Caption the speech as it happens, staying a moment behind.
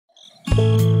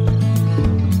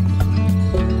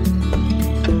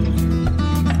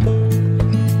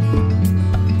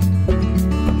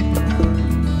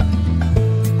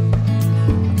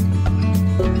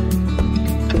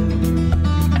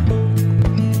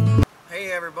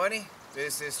everybody,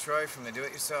 this is Troy from the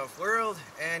Do-It-Yourself World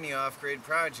and the Off-Grid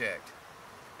Project.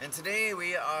 And today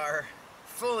we are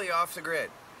fully off the grid.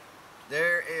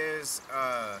 There is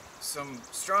some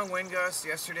strong wind gusts.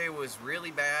 Yesterday was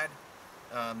really bad.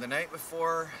 The night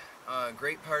before, a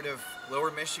great part of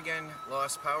lower Michigan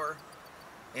lost power.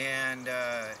 And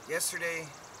yesterday,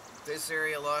 this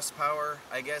area lost power.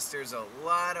 I guess there's a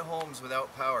lot of homes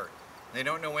without power. They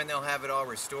don't know when they'll have it all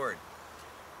restored.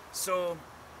 So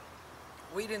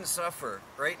we didn't suffer.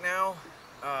 Right now,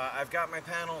 I've got my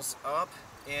panels up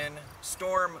in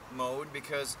storm mode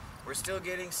because we're still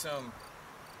getting some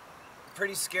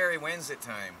pretty scary winds at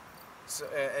times.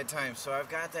 So I've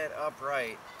got that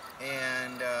upright,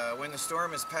 and when the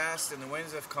storm is past and the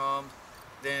winds have calmed,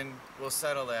 then we'll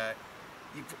settle that.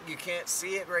 You can't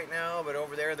see it right now, but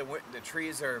over there the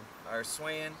trees are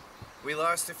swaying. We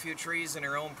lost a few trees in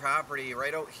our own property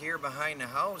right out here behind the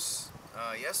house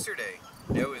yesterday.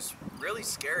 It was really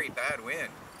scary, bad wind.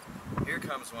 Here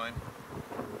comes one.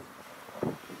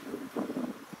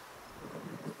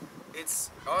 It's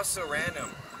also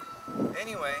random.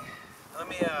 Anyway, let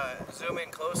me zoom in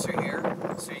closer here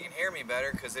so you can hear me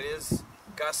better because it is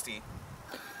gusty.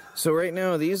 So right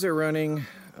now these are running,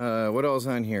 what all's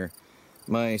on here?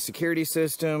 My security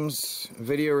systems,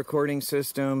 video recording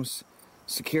systems,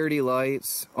 security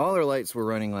lights. All our lights were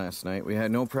running last night. We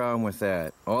had no problem with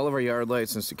that. All of our yard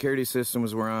lights and security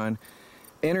systems were on.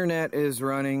 Internet is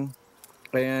running,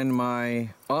 and my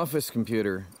office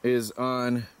computer is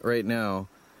on right now.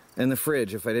 And the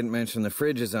fridge, if I didn't mention, the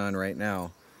fridge is on right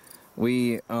now.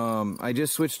 I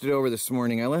just switched it over this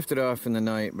morning. I left it off in the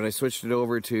night, but I switched it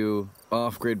over to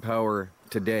off-grid power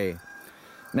today.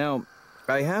 Now,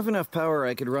 I have enough power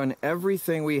I could run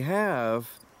everything we have.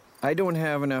 I don't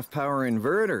have enough power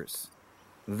inverters.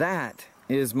 That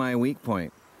is my weak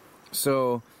point.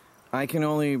 So I can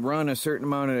only run a certain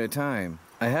amount at a time.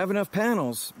 I have enough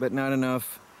panels, but not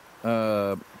enough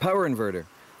power inverter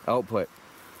output.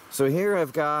 So here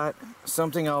I've got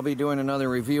something I'll be doing another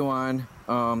review on.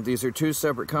 These are two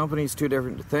separate companies, two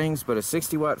different things, but a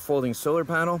 60-watt folding solar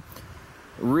panel.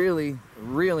 Really,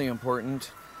 really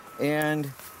important.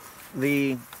 And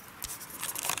the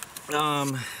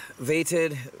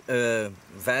Vated,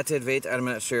 I'm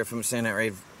not sure if I'm saying that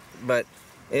right, but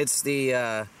it's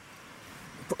the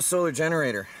solar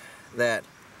generator that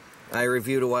I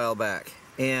reviewed a while back.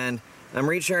 And I'm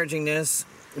recharging this.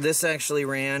 This actually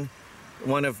ran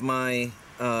one of my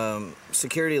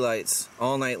security lights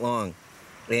all night long,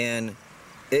 and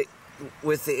it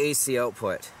with the AC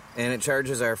output, and it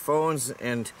charges our phones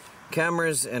and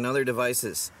cameras and other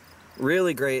devices.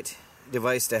 Really great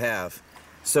device to have.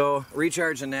 So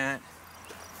recharging that.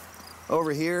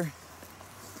 Over here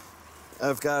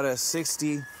I've got a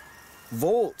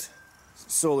 60-volt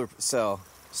solar cell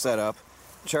set up,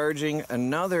 charging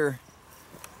another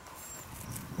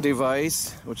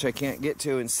device which I can't get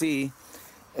to and see.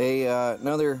 It's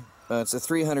a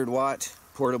 300-watt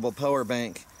portable power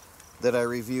bank that I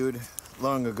reviewed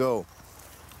long ago.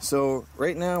 So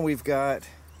right now we've got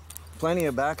plenty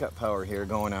of backup power here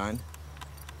going on.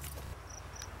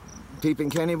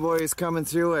 Peeping Kenny boy is coming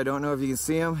through. I don't know if you can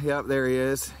see him. Yep, there he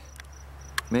is,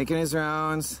 making his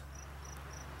rounds.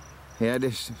 He had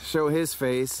to show his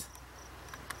face.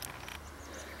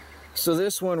 So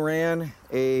this one ran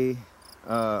a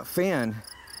fan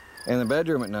in the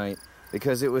bedroom at night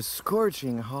because it was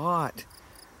scorching hot,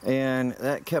 and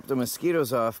that kept the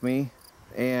mosquitoes off me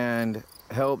and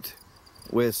helped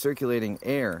with circulating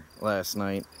air last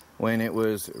night when it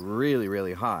was really,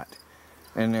 really hot.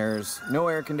 And there's no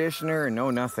air conditioner and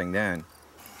no nothing then.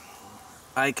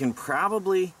 I'm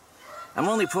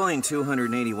only pulling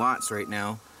 280 watts right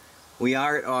now. We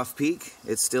are at off peak.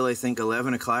 It's still, I think,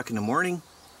 11 o'clock in the morning.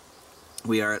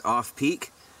 We are at off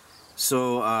peak.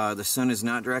 So the sun is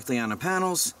not directly on the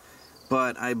panels,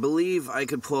 but I believe I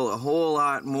could pull a whole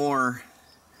lot more.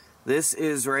 This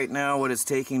is right now what it's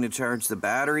taking to charge the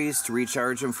batteries, to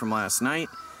recharge them from last night,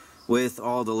 with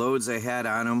all the loads I had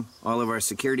on them, all of our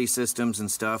security systems and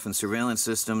stuff, and surveillance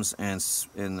systems, and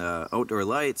outdoor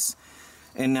lights.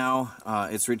 And now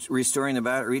it's recharging the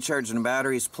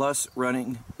batteries, plus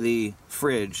running the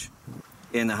fridge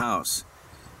in the house.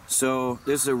 So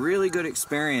this is a really good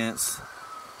experience.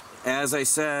 As I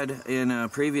said in a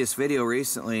previous video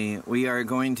recently, we are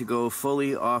going to go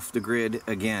fully off the grid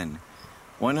again.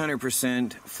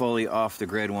 100% fully off the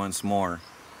grid once more.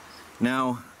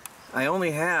 Now, I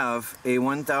only have a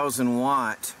 1,000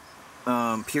 watt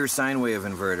pure sine wave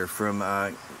inverter from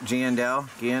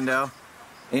Gandal.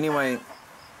 Anyway,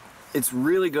 it's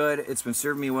really good. It's been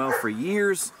serving me well for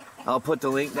years. I'll put the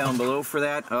link down below for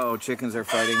that. Uh-oh, chickens are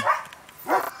fighting.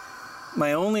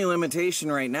 My only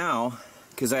limitation right now,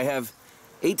 because I have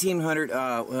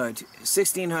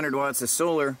 1600 watts of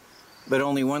solar, but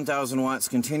only 1000 watts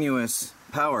continuous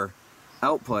power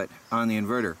output on the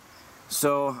inverter.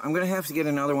 So I'm going to have to get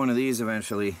another one of these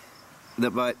eventually.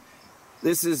 But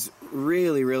this has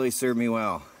really served me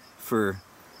well for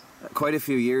quite a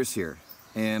few years here,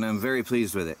 and I'm very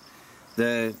pleased with it.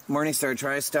 The Morningstar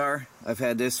TriStar, I've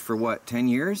had this for what, 10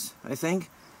 years, I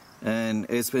think? And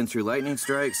it's been through lightning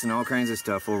strikes and all kinds of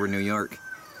stuff over New York.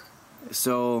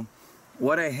 So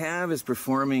what I have is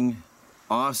performing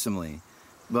awesomely,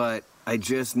 but I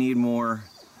just need more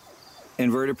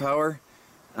inverter power.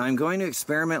 I'm going to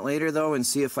experiment later though and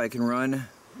see if I can run.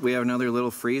 We have another little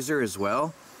freezer as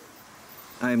well.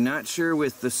 I'm not sure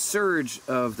with the surge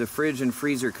of the fridge and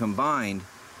freezer combined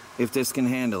if this can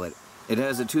handle it. It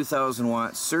has a 2000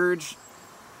 watt surge,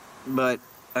 but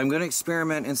I'm going to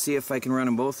experiment and see if I can run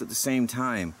them both at the same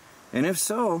time. And if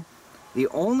so, the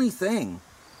only thing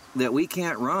that we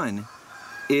can't run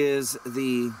is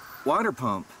the water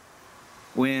pump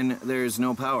when there's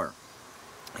no power.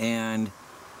 And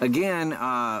again,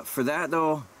 for that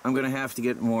though, I'm going to have to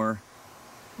get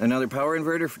another power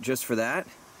inverter just for that,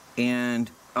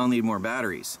 and I'll need more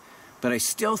batteries. But I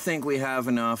still think we have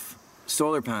enough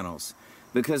solar panels,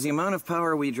 because the amount of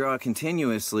power we draw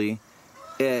continuously,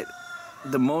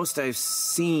 the most I've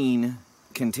seen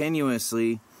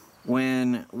continuously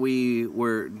when we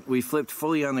flipped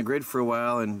fully on the grid for a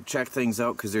while and checked things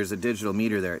out, because there's a digital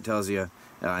meter there. It tells you,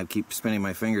 I keep spinning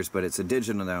my fingers, but it's a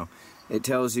digital now. It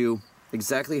tells you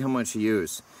exactly how much you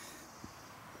use.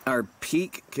 Our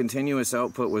peak continuous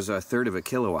output was 1/3 of a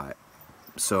kilowatt,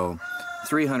 so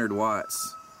 300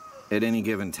 watts at any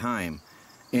given time.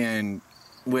 And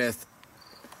with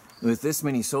this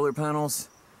many solar panels,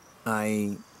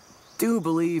 I do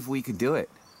believe we could do it.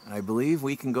 I believe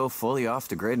we can go fully off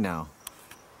the grid now.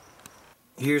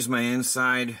 Here's my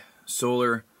inside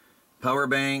solar power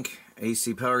bank,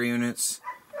 AC power units,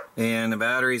 and the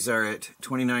batteries are at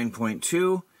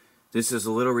 29.2. This is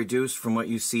a little reduced from what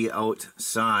you see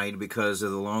outside because of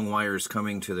the long wires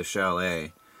coming to the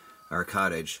chalet, our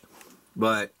cottage.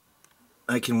 But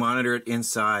I can monitor it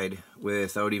inside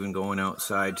without even going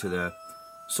outside to the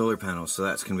solar panels, so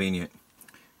that's convenient.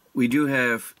 We do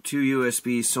have 2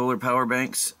 USB solar power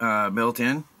banks built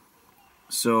in.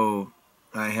 So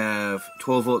I have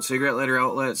 12 volt cigarette lighter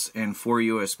outlets and 4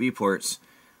 USB ports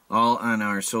all on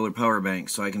our solar power bank,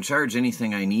 so I can charge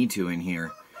anything I need to in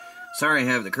here. Sorry I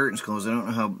have the curtains closed. I don't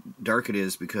know how dark it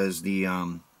is because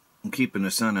I'm keeping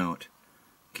the sun out.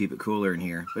 Keep it cooler in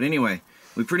here. But anyway,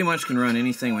 we pretty much can run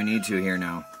anything we need to here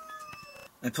now.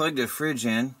 I plugged the freezer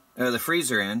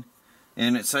in,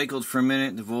 and it cycled for a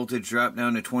minute. The voltage dropped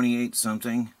down to 28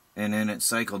 something, and then it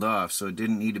cycled off, so it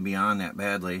didn't need to be on that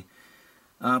badly.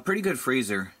 Pretty good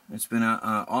freezer. It's been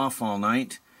off all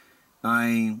night.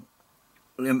 I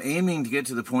am aiming to get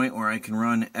to the point where I can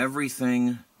run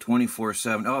everything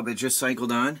 24/7. Oh, it just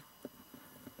cycled on.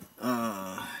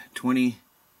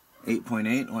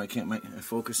 28.8. Oh, I can't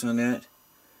focus on that.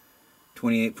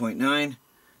 28.9.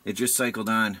 It just cycled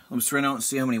on. Let's run out and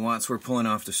see how many watts we're pulling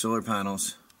off the solar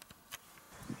panels.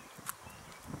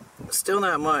 Still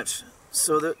not much.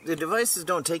 So the devices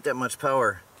don't take that much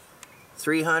power.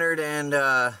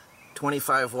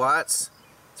 325 watts,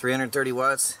 330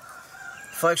 watts.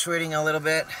 Fluctuating a little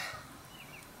bit.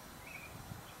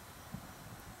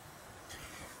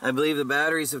 I believe the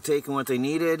batteries have taken what they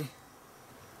needed.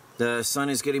 The sun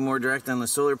is getting more direct on the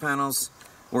solar panels.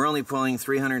 We're only pulling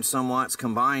 300 some watts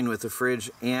combined with the fridge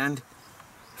and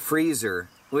freezer,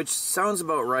 which sounds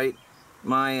about right.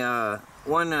 My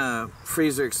one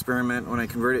freezer experiment, when I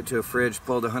converted it to a fridge,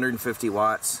 pulled 150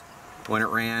 watts when it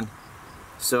ran.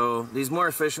 So these more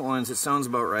efficient ones, it sounds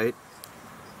about right.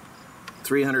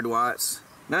 300 watts.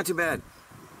 Not too bad.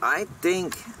 I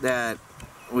think that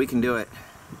we can do it.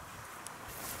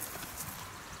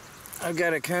 I've got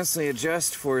to constantly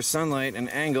adjust for sunlight and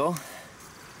angle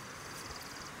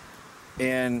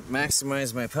and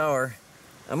maximize my power.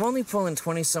 I'm only pulling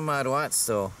 20 some odd watts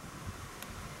though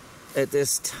at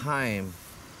this time,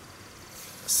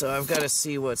 so I've got to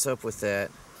see what's up with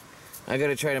that. I've got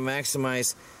to try to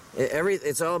maximize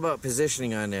it's all about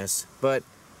positioning on this, but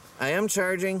I am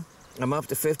charging. I'm up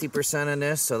to 50% on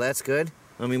this, so that's good.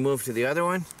 Let me move to the other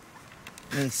one.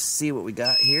 Let me see what we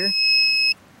got here.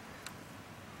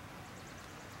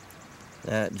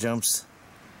 That jumps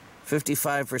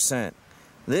 55%.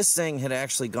 This thing had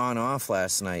actually gone off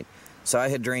last night, so I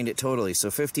had drained it totally. So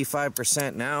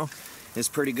 55% now is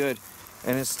pretty good.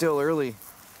 And it's still early.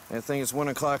 I think it's 1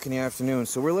 o'clock in the afternoon,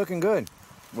 so we're looking good.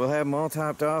 We'll have them all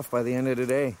topped off by the end of the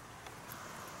day.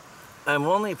 I'm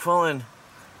only pulling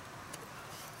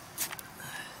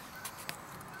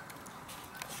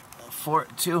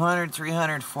 200,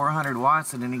 300, 400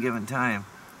 watts at any given time.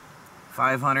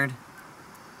 500,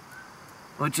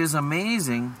 which is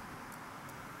amazing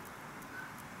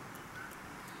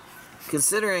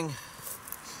considering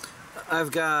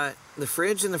I've got the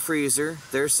fridge and the freezer,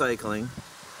 they're cycling,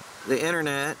 the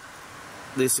internet,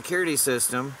 the security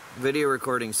system, video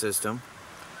recording system,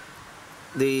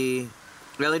 the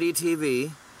LED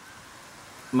TV,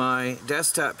 my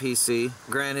desktop PC.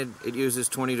 Granted, it uses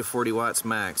 20 to 40 watts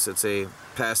max. It's a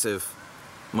passive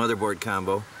motherboard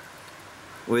combo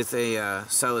with a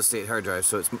solid state hard drive,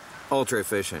 so it's ultra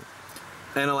efficient,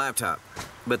 and a laptop.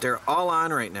 But they're all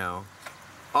on right now,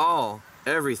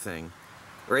 everything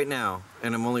right now,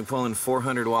 and I'm only pulling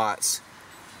 400 watts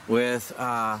with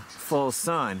full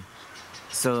sun.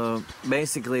 So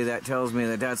basically that tells me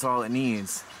that that's all it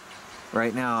needs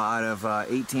right now. Out of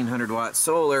 1800 watt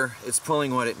solar, it's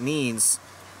pulling what it needs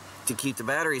to keep the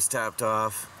batteries topped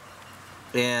off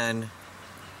and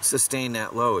sustain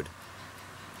that load.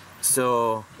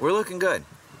 So we're looking good,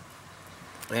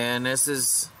 and this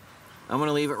is, I'm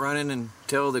gonna leave it running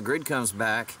until the grid comes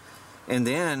back, and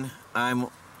then I'm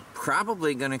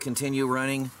probably gonna continue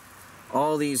running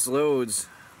all these loads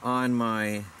on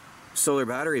my solar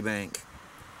battery bank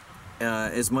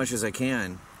as much as I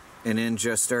can, and then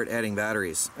just start adding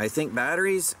batteries. I think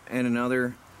batteries and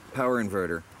another power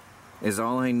inverter is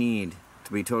all I need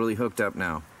to be totally hooked up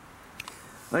now.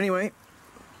 Anyway,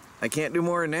 I can't do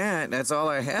more than that. That's all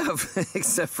I have,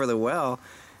 except for the well.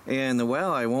 And the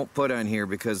well I won't put on here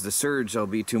because the surge will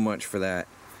be too much for that.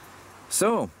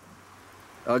 So,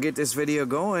 I'll get this video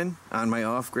going on my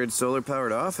off-grid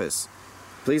solar-powered office.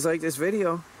 Please like this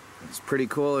video. It's a pretty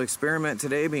cool experiment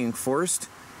today, being forced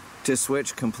to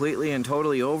switch completely and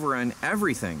totally over on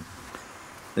everything.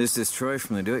 This is Troy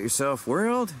from the Do-It-Yourself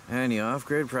World and the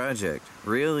Off-Grid Project.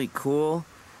 Really cool,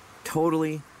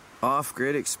 totally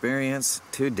off-grid experience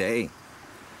today.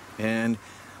 And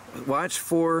watch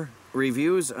for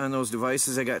reviews on those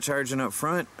devices I got charging up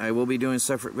front. I will be doing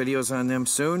separate videos on them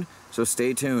soon, so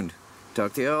stay tuned.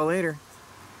 Talk to you all later.